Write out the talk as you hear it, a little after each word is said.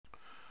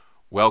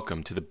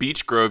Welcome to the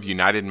Beech Grove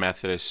United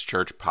Methodist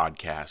Church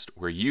podcast,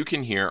 where you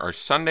can hear our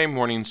Sunday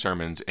morning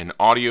sermons in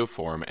audio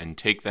form and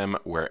take them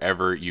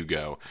wherever you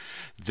go.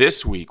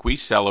 This week, we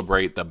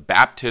celebrate the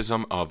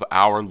Baptism of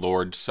Our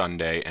Lord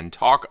Sunday and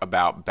talk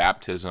about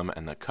baptism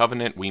and the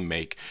covenant we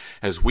make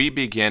as we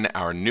begin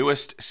our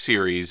newest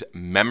series,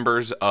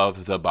 Members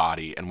of the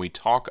Body, and we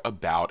talk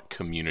about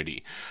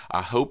community.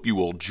 I hope you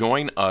will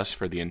join us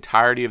for the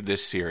entirety of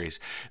this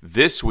series.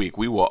 This week,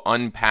 we will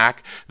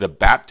unpack the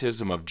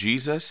baptism of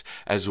Jesus,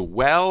 as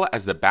well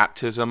as the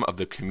baptism of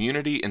the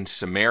community in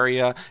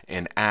Samaria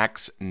in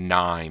Acts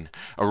 9.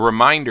 A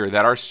reminder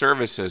that our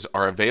services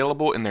are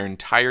available in their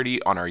entirety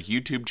on our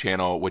YouTube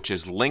channel, which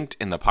is linked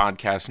in the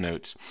podcast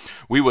notes.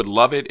 We would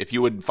love it if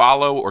you would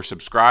follow or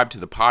subscribe to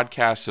the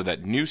podcast so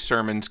that new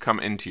sermons come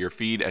into your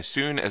feed as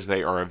soon as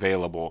they are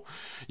available.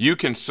 You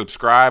can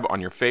subscribe on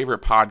your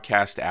favorite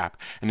podcast app,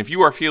 and if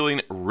you are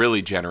feeling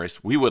really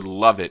generous, we would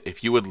love it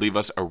if you would leave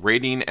us a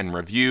rating and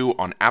review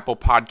on Apple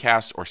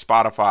Podcasts or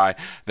Spotify.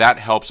 That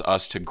helps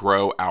us to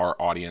grow our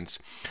audience.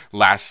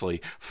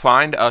 Lastly,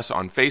 find us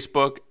on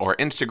Facebook or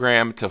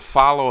Instagram to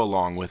follow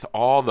along with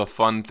all the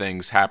fun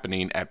things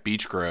happening at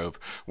Beech Grove,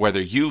 whether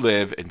you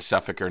live in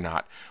Suffolk or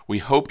not. We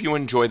hope you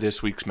enjoy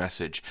this week's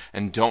message,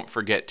 and don't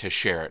forget to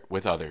share it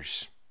with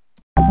others.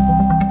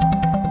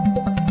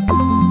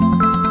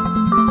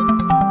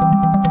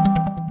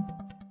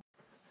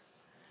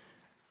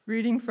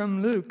 Reading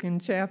from Luke in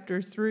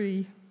chapter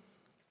 3,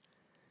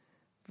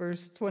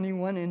 verse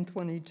 21 and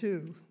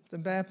 22, the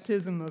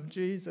baptism of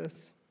Jesus.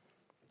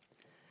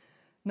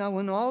 Now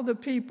when all the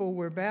people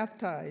were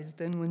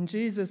baptized, and when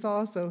Jesus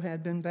also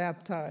had been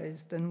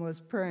baptized and was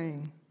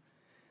praying,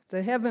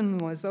 the heaven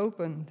was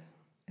opened,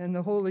 and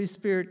the Holy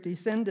Spirit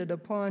descended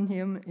upon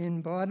him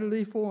in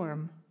bodily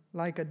form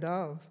like a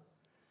dove.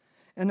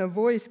 And a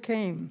voice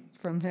came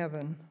from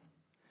heaven,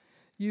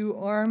 "You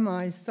are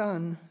my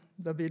Son,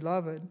 the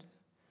beloved.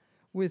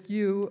 With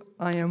you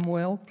I am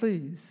well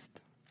pleased."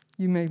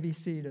 You may be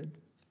seated.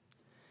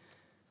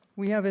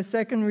 We have a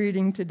second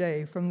reading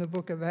today from the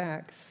book of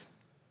Acts.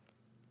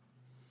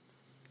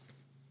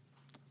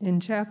 In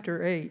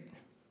chapter 8,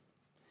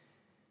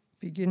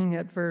 beginning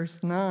at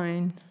verse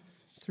 9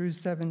 through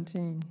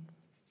 17.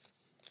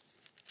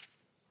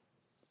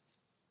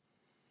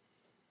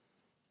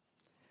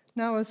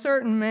 Now a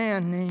certain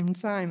man named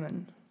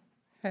Simon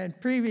had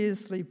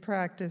previously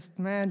practiced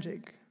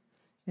magic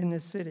in the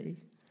city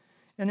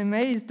and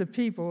amazed the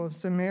people of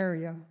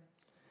Samaria,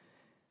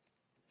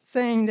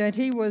 saying that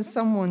he was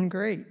someone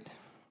great.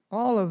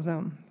 All of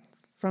them,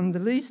 from the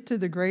least to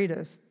the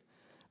greatest,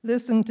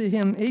 listened to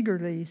him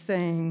eagerly,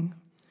 saying,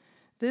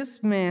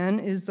 "This man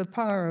is the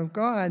power of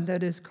God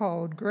that is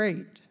called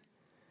great."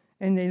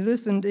 And they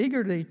listened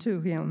eagerly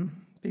to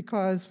him,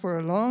 because for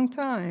a long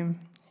time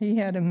he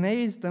had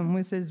amazed them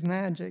with his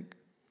magic.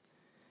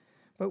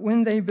 But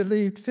when they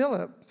believed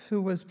Philip,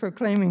 who was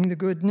proclaiming the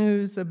good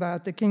news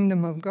about the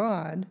kingdom of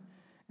God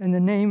and the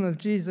name of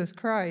Jesus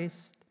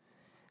Christ,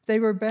 they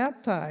were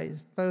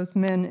baptized, both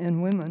men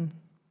and women.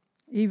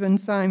 Even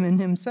Simon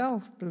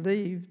himself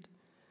believed.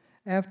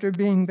 After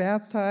being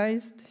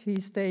baptized,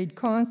 he stayed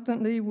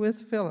constantly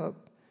with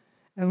Philip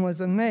and was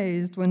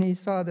amazed when he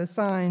saw the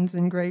signs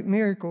and great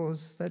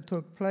miracles that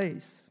took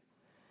place.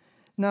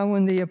 Now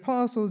when the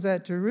apostles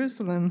at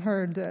Jerusalem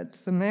heard that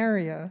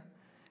Samaria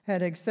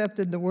had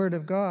accepted the word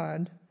of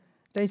God,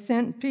 they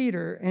sent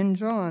Peter and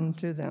John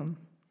to them.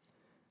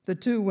 The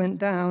two went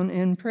down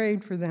and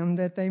prayed for them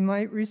that they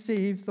might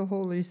receive the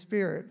Holy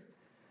Spirit,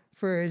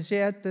 for as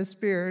yet the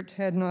Spirit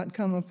had not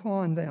come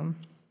upon them.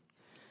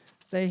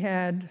 They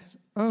had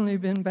only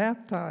been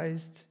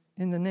baptized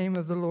in the name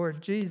of the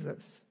Lord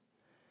Jesus.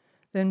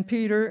 Then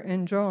Peter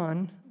and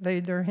John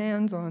laid their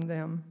hands on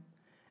them,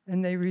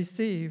 and they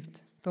received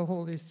the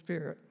Holy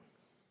Spirit.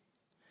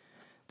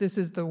 This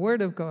is the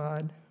word of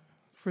God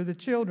for the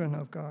children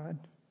of God.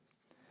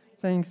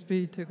 Thanks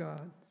be to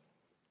God.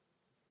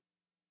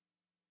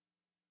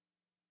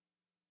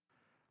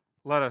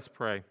 Let us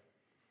pray.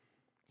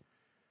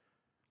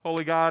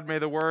 Holy God, may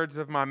the words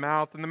of my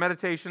mouth and the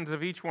meditations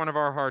of each one of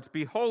our hearts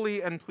be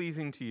holy and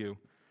pleasing to you,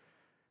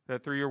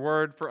 that through your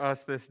word for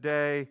us this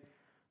day,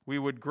 we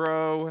would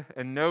grow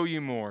and know you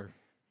more,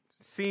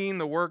 seeing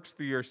the works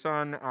through your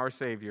Son, our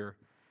Savior,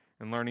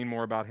 and learning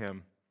more about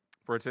him.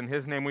 For it's in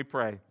his name we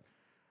pray.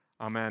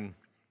 Amen.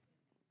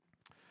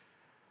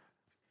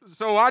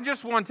 So I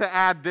just want to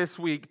add this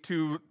week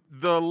to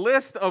the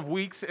list of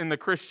weeks in the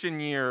Christian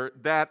year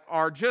that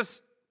are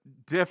just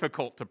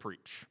difficult to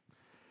preach.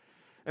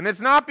 And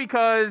it's not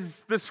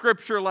because the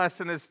scripture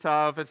lesson is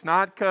tough. It's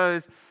not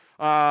because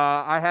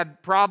I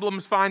had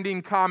problems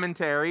finding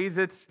commentaries.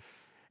 It's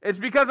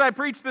because I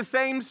preach the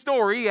same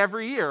story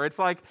every year. It's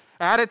like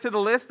add it to the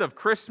list of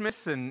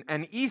Christmas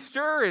and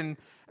Easter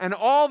and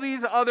all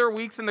these other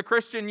weeks in the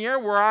Christian year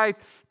where I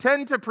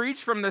tend to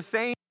preach from the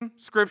same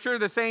scripture,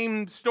 the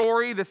same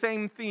story, the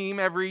same theme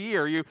every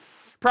year. You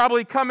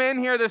probably come in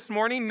here this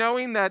morning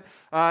knowing that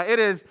it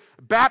is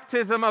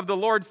Baptism of the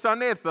Lord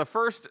Sunday. It's the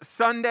first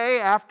Sunday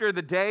after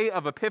the day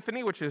of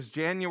Epiphany, which is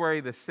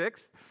January the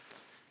 6th.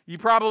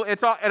 It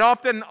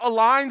often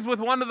aligns with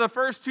one of the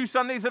first 2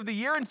 Sundays of the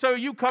year, and so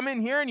you come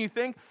in here and you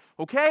think,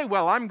 okay,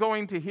 well, I'm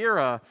going to hear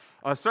a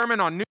sermon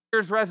on New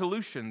Year's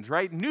resolutions,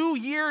 right? New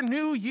year,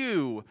 new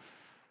you.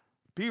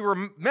 Be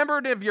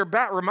reminded of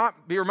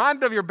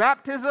your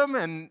baptism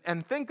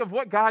and think of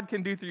what God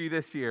can do through you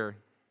this year.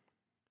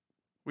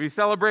 We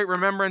celebrate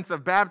remembrance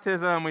of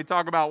baptism. We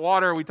talk about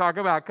water. We talk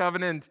about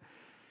covenant.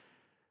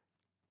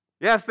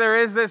 Yes, there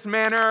is this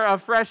manner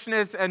of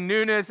freshness and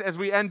newness as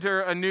we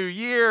enter a new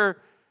year.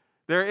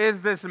 There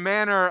is this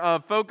manner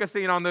of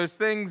focusing on those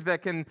things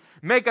that can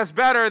make us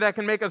better, that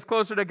can make us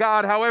closer to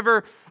God.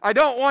 However, I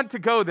don't want to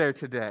go there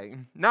today.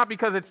 Not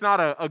because it's not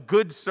a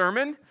good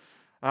sermon.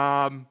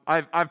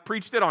 I've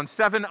preached it on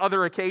 7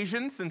 other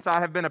occasions since I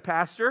have been a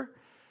pastor.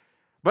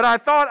 But I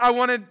felt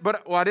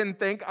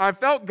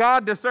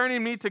God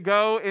discerning me to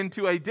go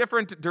into a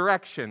different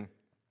direction.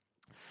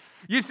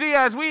 You see,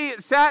 as we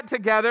sat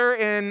together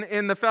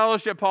in the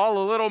fellowship hall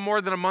a little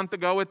more than a month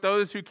ago with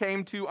those who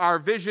came to our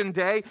Vision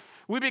Day,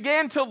 we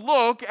began to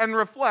look and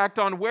reflect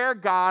on where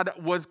God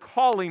was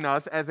calling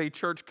us as a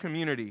church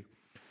community.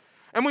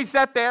 And we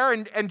sat there,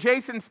 and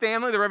Jason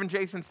Stanley, the Reverend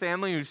Jason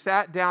Stanley, who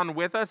sat down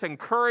with us,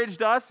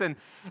 encouraged us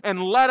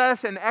and led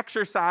us in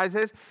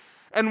exercises.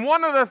 And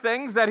one of the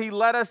things that he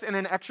led us in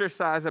an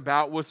exercise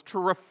about was to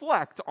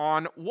reflect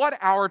on what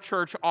our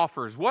church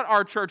offers, what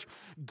our church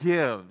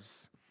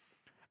gives,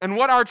 and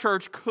what our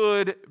church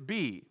could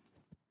be.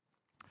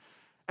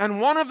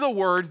 And one of the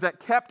words that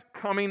kept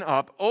coming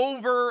up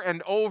over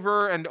and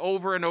over and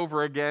over and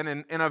over again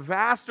in a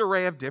vast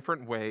array of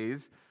different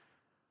ways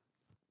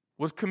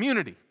was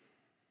community.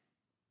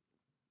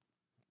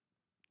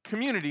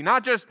 Community,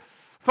 not just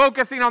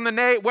focusing on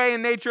the way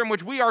and nature in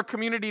which we are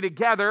community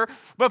together,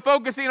 but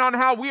focusing on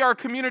how we are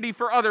community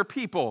for other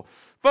people,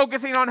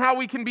 focusing on how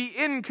we can be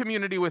in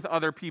community with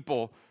other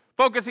people,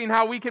 focusing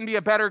how we can be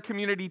a better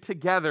community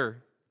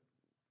together.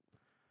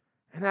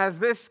 And as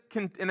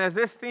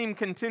this theme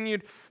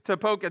continued to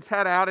poke its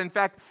head out, in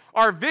fact,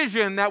 our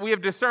vision that we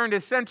have discerned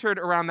is centered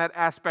around that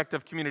aspect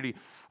of community.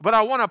 But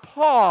I want to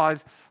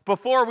pause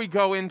before we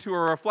go into a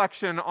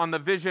reflection on the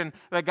vision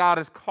that God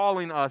is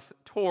calling us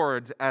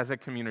towards as a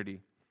community.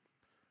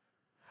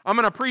 I'm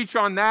going to preach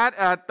on that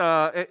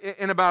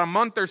in about a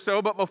month or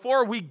so, but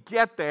before we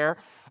get there,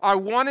 I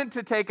wanted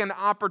to take an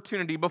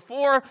opportunity.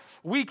 Before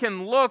we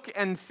can look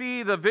and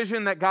see the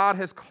vision that God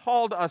has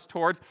called us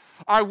towards,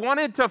 I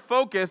wanted to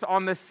focus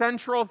on the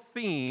central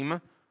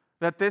theme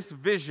that this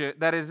vision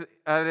that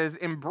is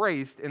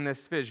embraced in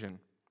this vision.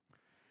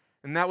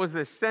 And that was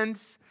the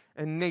sense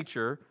and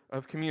nature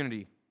of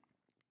community.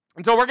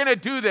 And so we're going to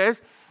do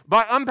this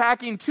by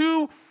unpacking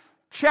 2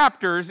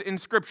 chapters in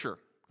Scripture.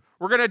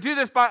 We're going to do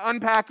this by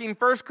unpacking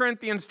 1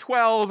 Corinthians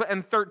 12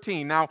 and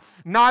 13. Now,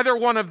 neither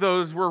one of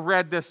those were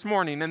read this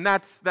morning, and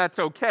that's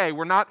okay.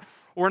 We're not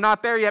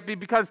there yet,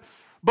 because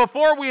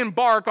before we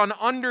embark on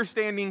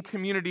understanding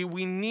community,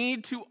 we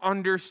need to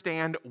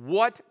understand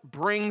what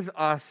brings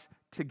us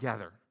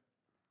together.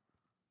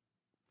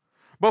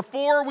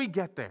 Before we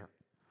get there,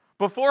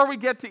 before we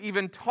get to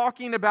even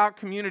talking about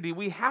community,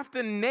 we have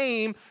to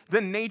name the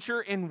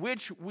nature in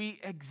which we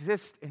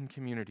exist in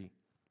community.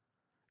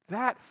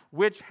 That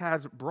which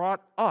has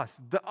brought us,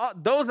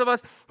 those of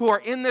us who are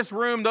in this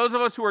room, those of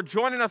us who are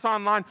joining us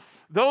online,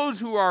 those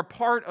who are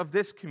part of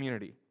this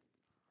community.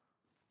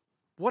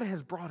 What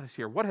has brought us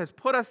here? What has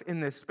put us in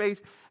this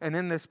space and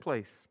in this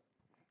place?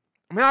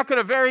 I mean, I could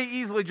have very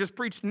easily just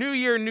preached New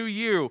Year, New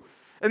You,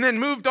 and then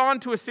moved on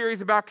to a series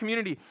about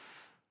community.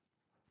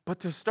 But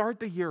to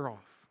start the year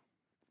off,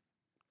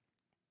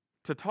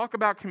 to talk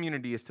about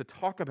community is to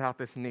talk about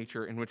this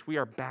nature in which we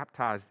are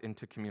baptized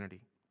into community.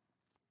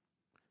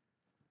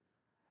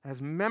 As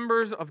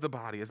members of the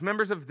body, as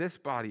members of this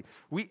body,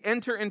 we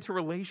enter into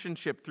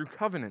relationship through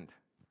covenant.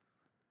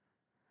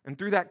 And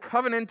through that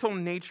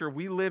covenantal nature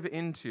we live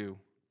into,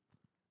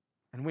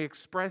 and we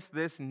express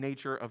this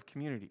nature of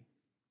community.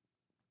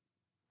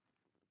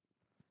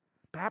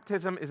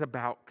 Baptism is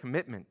about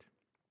commitment.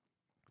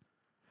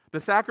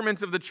 The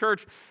sacraments of the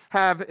church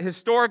have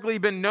historically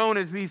been known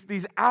as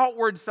these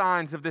outward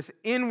signs of this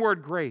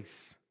inward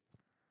grace,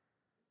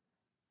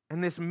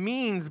 and this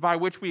means by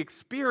which we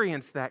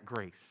experience that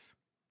grace.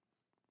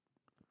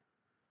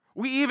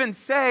 We even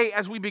say,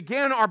 as we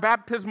begin our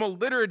baptismal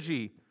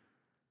liturgy,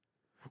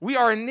 we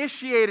are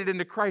initiated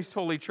into Christ's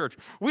holy church.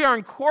 We are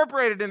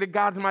incorporated into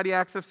God's mighty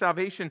acts of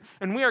salvation,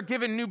 and we are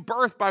given new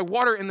birth by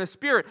water in the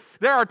Spirit.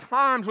 There are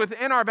times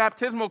within our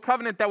baptismal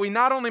covenant that we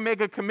not only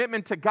make a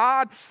commitment to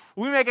God,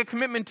 we make a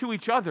commitment to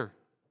each other.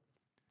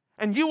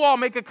 And you all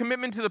make a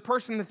commitment to the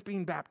person that's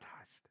being baptized.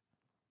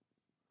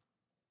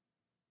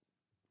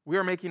 We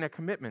are making a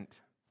commitment,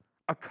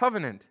 a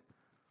covenant,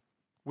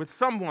 with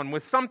someone,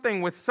 with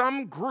something, with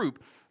some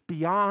group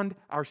beyond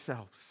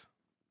ourselves.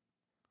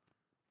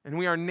 And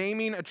we are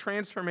naming a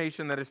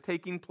transformation that is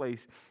taking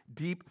place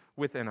deep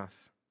within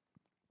us.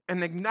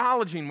 And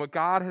acknowledging what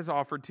God has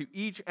offered to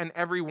each and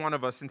every one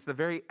of us since the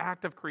very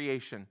act of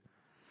creation.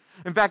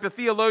 In fact, a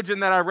theologian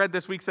that I read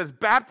this week says,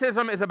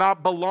 baptism is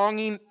about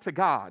belonging to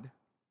God.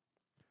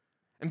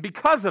 And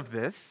because of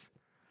this,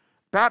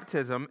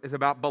 baptism is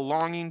about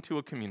belonging to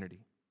a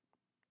community.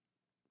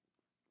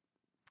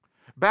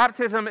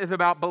 Baptism is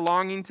about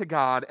belonging to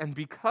God, and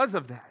because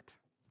of that,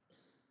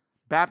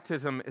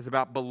 baptism is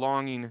about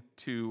belonging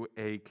to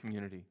a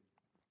community.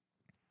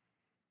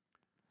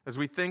 As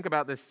we think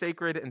about this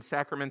sacred and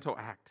sacramental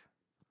act,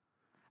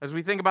 as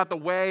we think about the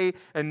way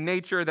and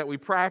nature that we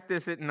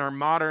practice it in our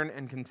modern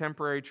and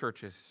contemporary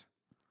churches,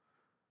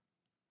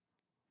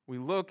 we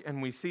look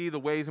and we see the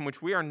ways in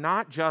which we are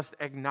not just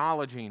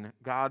acknowledging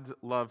God's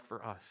love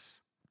for us,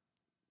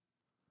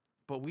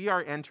 but we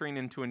are entering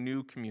into a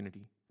new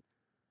community.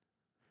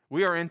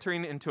 We are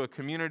entering into a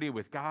community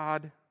with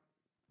God,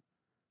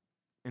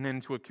 and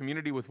into a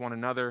community with one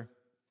another,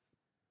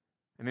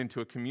 and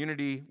into a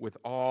community with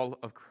all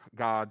of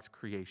God's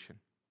creation.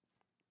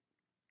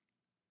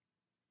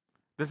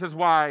 This is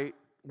why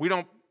we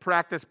don't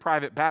practice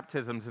private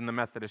baptisms in the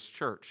Methodist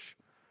Church.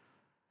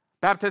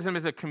 Baptism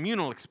is a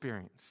communal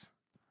experience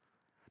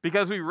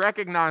because we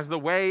recognize the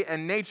way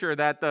and nature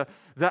that the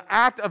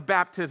act of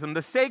baptism,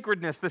 the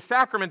sacredness, the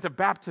sacrament of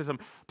baptism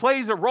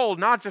plays a role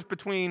not just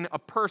between a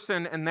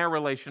person and their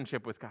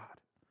relationship with God,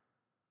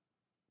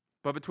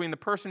 but between the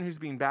person who's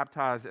being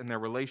baptized and their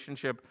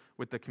relationship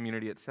with the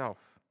community itself.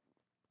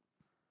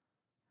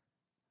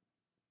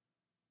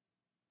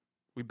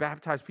 We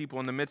baptize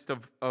people in the midst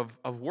of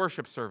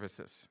worship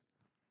services,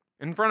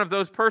 in front of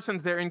those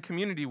persons they're in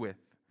community with.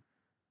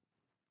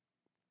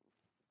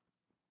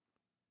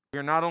 We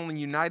are not only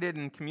united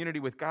in community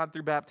with God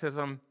through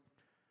baptism,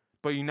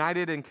 but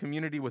united in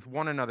community with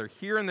one another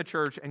here in the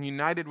church and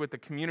united with the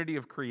community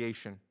of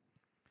creation.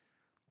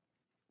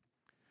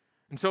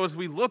 And so as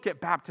we look at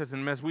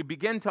baptism, as we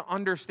begin to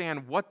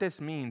understand what this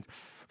means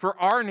for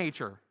our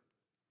nature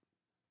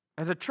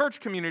as a church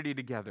community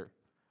together,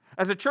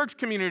 as a church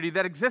community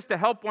that exists to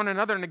help one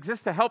another and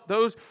exists to help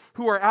those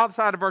who are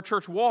outside of our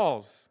church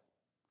walls,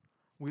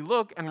 we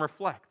look and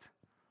reflect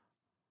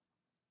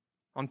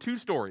on two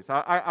stories.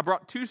 I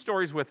brought two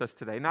stories with us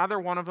today, neither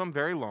one of them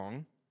very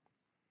long.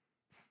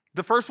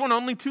 The first one,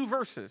 only 2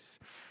 verses,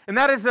 and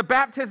that is the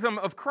baptism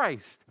of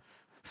Christ.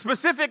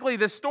 Specifically,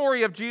 the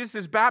story of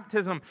Jesus'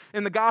 baptism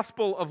in the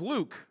Gospel of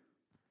Luke.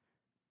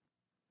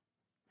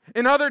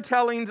 In other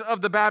tellings of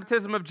the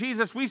baptism of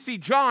Jesus, we see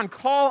John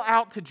call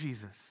out to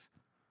Jesus.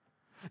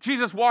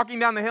 Jesus walking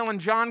down the hill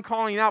and John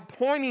calling out,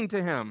 pointing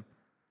to him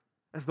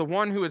as the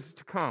one who is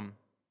to come.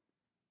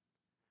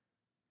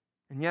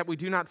 And yet we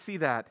do not see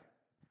that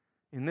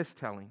in this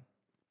telling.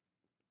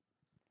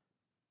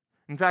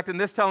 In fact, in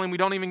this telling, we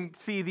don't even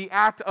see the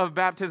act of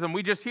baptism.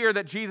 We just hear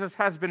that Jesus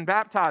has been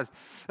baptized,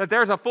 that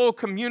there's a full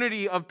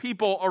community of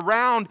people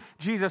around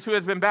Jesus who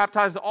has been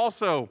baptized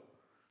also.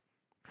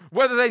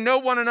 Whether they know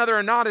one another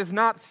or not is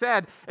not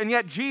said, and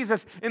yet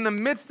Jesus, in the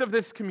midst of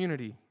this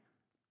community,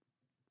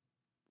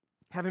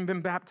 having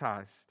been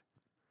baptized,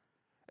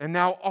 and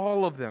now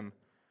all of them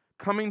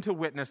coming to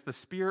witness the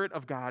Spirit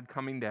of God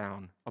coming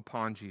down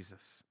upon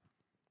Jesus.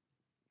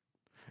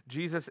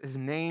 Jesus is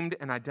named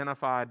and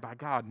identified by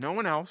God. No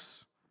one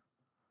else,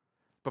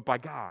 but by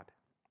God.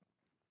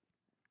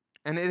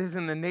 And it is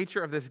in the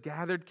nature of this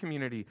gathered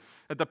community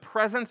that the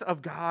presence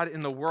of God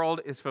in the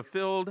world is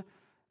fulfilled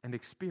and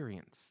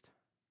experienced.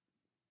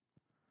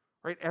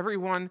 Right?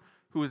 Everyone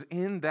who was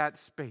in that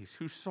space,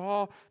 who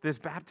saw this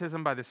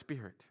baptism by the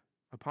Spirit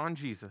upon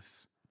Jesus,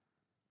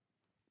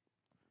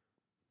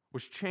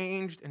 was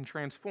changed and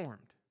transformed.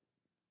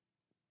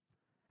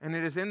 And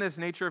it is in this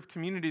nature of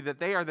community that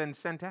they are then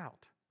sent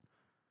out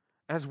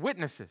as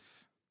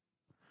witnesses,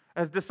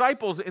 as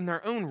disciples in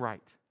their own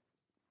right.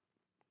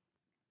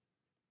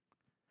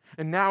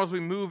 And now as we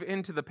move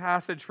into the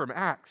passage from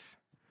Acts,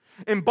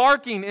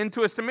 embarking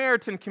into a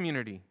Samaritan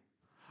community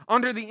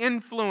under the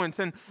influence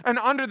and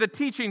under the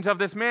teachings of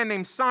this man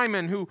named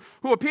Simon, who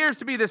appears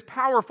to be this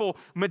powerful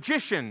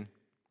magician,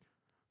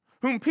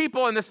 whom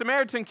people in the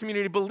Samaritan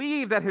community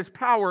believe that his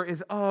power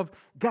is of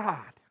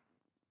God.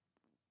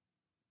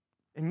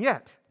 And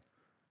yet,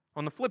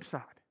 on the flip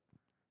side,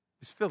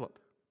 is Philip,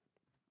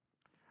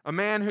 a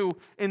man who,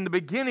 in the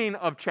beginning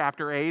of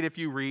chapter 8, if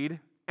you read,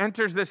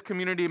 enters this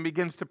community and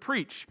begins to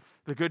preach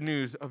the good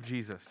news of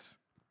Jesus.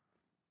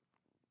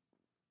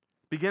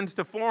 Begins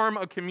to form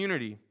a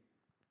community.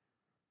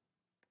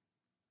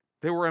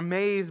 They were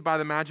amazed by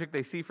the magic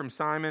they see from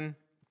Simon.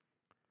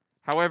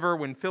 However,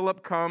 when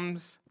Philip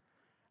comes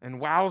and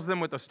wows them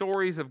with the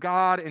stories of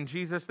God and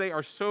Jesus, they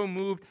are so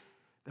moved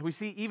that we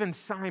see even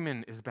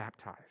Simon is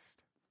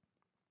baptized.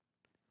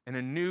 And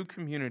a new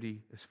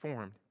community is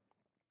formed.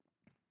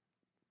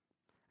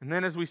 And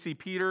then as we see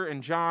Peter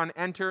and John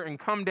enter and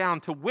come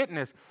down to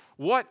witness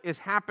what is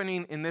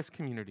happening in this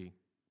community,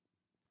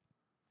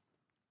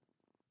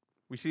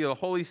 we see the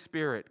Holy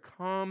Spirit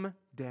come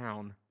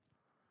down,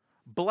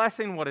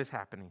 blessing what is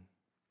happening.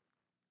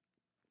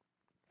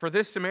 For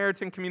this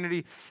Samaritan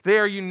community, they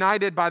are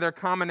united by their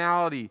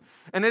commonality.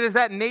 And it is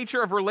that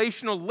nature of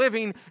relational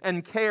living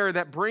and care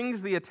that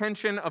brings the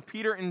attention of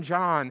Peter and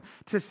John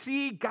to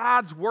see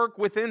God's work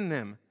within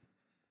them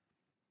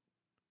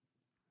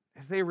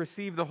as they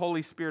receive the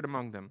Holy Spirit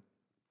among them.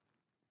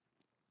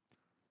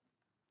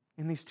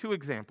 in these two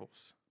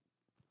examples.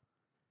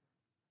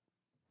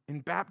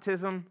 In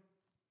baptism,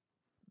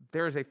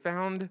 there is a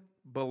found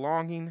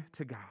belonging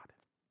to God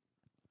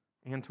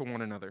and to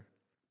one another.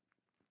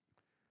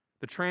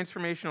 The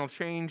transformational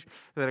change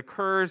that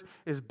occurs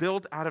is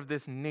built out of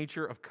this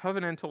nature of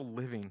covenantal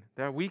living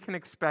that we can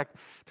expect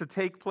to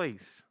take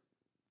place.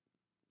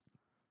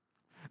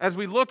 As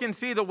we look and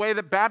see the way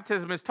that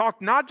baptism is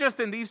talked, not just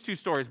in these two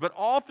stories, but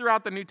all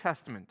throughout the New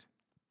Testament,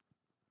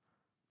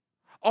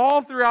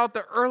 all throughout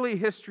the early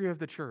history of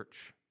the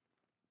church,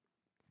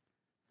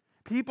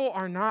 people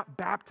are not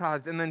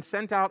baptized and then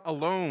sent out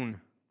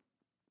alone.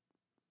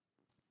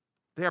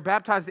 They are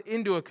baptized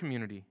into a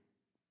community.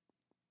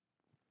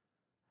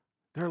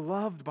 They're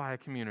loved by a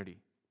community.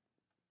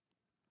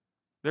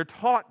 They're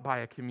taught by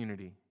a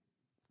community.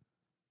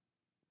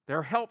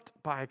 They're helped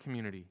by a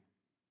community.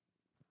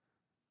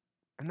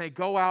 And they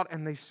go out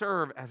and they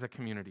serve as a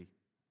community.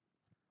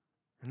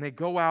 And they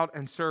go out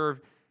and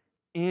serve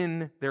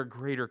in their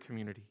greater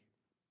community.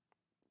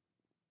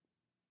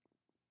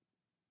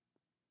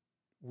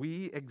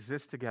 We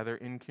exist together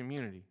in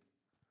community.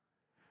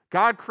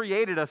 God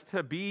created us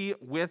to be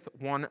with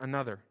one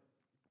another.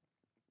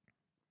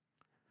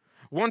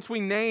 Once we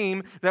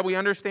name that we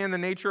understand the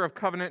nature of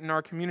covenant in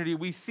our community,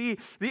 we see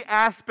the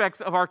aspects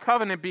of our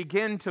covenant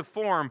begin to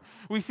form.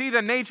 We see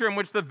the nature in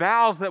which the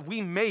vows that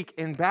we make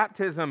in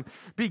baptism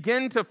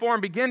begin to form,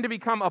 begin to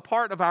become a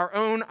part of our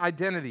own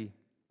identity.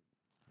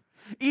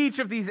 Each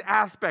of these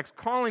aspects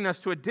calling us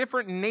to a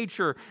different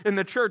nature in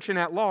the church and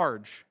at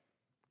large.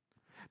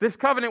 This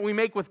covenant we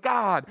make with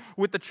God,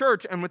 with the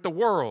church, and with the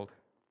world.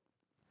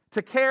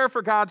 To care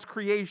for God's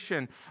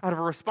creation out of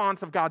a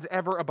response of God's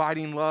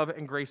ever-abiding love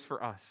and grace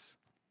for us.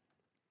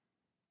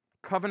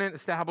 Covenant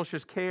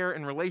establishes care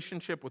and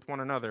relationship with one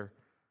another.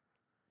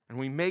 And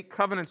we make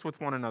covenants with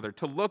one another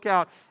to look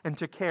out and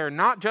to care,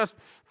 not just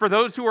for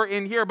those who are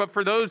in here, but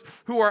for those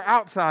who are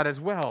outside as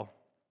well.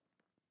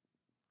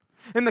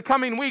 In the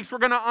coming weeks, we're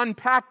going to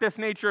unpack this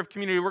nature of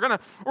community. We're going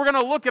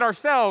to look at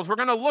ourselves. We're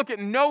going to look at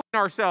knowing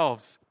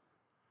ourselves.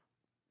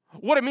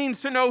 What it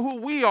means to know who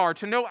we are,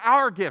 to know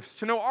our gifts,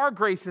 to know our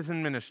graces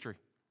in ministry.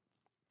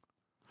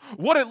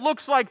 What it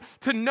looks like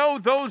to know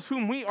those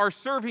whom we are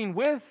serving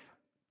with.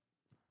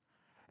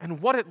 And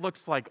what it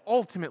looks like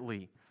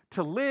ultimately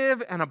to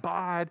live and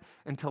abide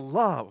and to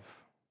love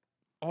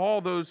all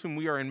those whom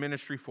we are in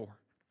ministry for.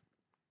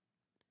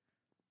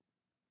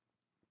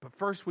 But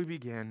first we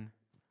begin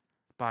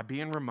by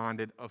being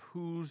reminded of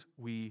whose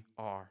we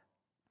are.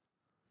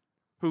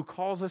 Who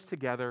calls us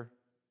together,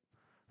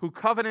 who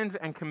covenants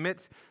and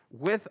commits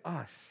with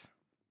us.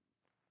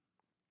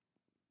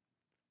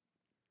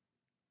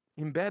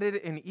 Embedded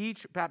in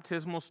each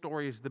baptismal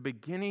story is the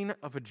beginning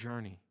of a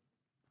journey.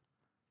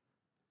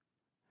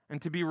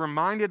 And to be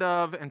reminded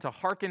of and to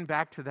hearken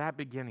back to that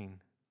beginning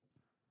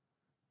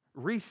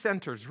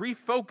recenters,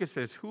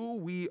 refocuses who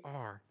we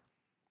are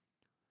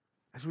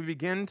as we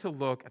begin to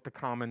look at the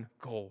common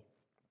goal.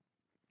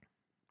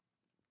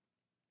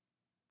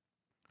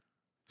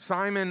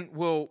 Simon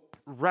will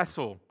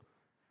wrestle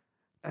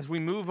as we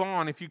move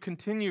on. If you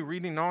continue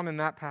reading on in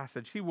that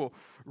passage, he will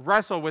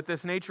wrestle with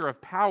this nature of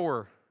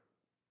power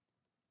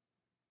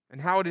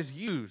and how it is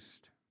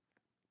used,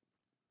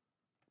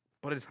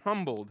 but is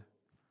humbled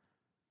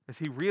as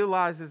he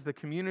realizes the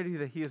community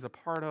that he is a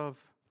part of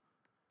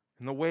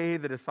and the way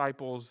the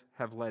disciples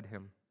have led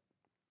him.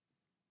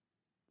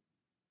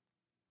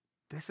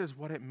 This is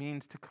what it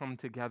means to come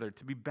together,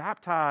 to be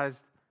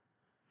baptized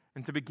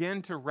and to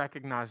begin to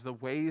recognize the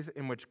ways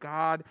in which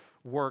God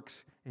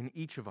works in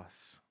each of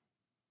us.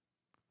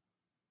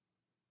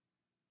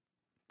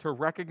 To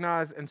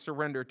recognize and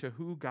surrender to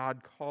who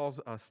God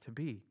calls us to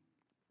be.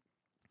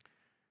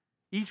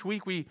 Each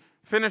week we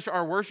finish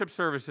our worship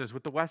services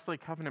with the Wesley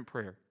Covenant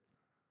Prayer.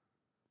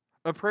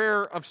 A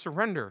prayer of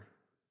surrender,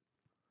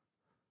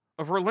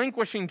 of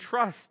relinquishing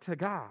trust to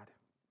God.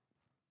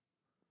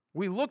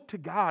 We look to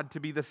God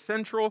to be the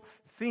central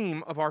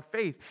theme of our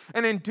faith,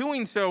 and in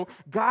doing so,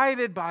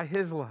 guided by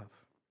His love.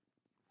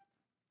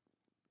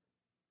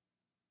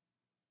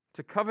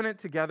 To covenant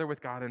together with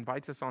God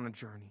invites us on a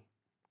journey,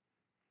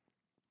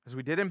 as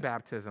we did in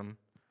baptism,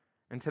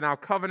 and to now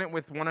covenant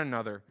with one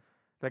another,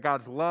 that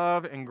God's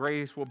love and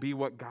grace will be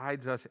what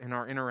guides us in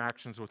our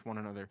interactions with one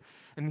another.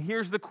 And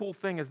here's the cool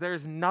thing, is there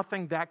is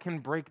nothing that can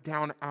break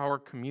down our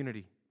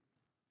community.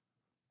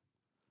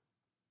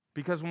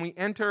 Because when we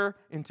enter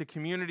into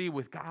community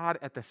with God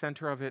at the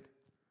center of it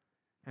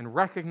and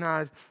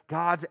recognize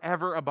God's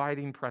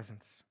ever-abiding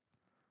presence,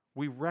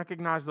 we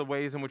recognize the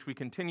ways in which we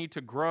continue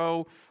to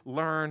grow,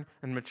 learn,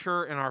 and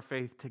mature in our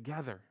faith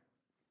together.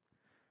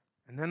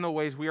 And then the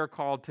ways we are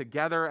called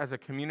together as a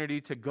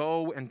community to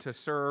go and to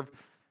serve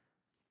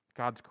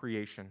God's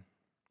creation.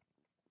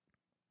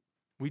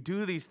 We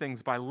do these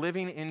things by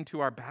living into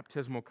our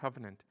baptismal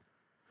covenant,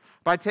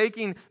 by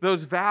taking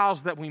those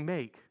vows that we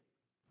make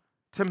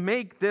to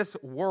make this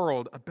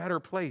world a better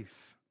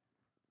place,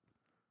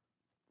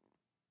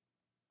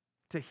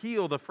 to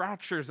heal the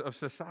fractures of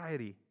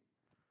society,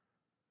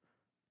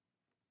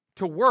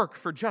 to work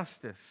for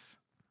justice,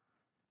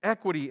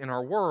 equity in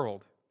our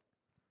world,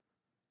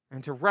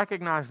 and to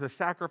recognize the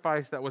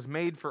sacrifice that was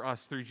made for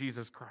us through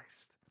Jesus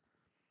Christ,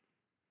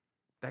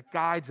 that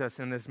guides us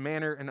in this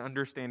manner and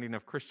understanding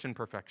of Christian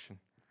perfection.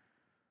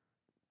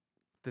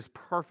 This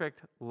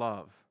perfect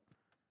love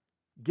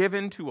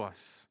given to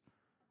us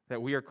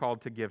that we are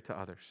called to give to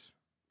others.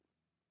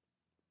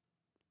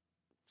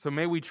 So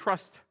may we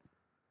trust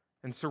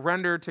and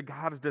surrender to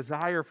God's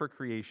desire for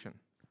creation.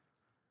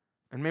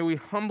 And may we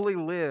humbly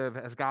live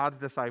as God's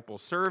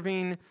disciples,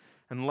 serving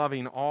and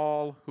loving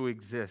all who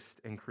exist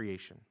in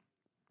creation.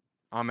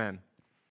 Amen.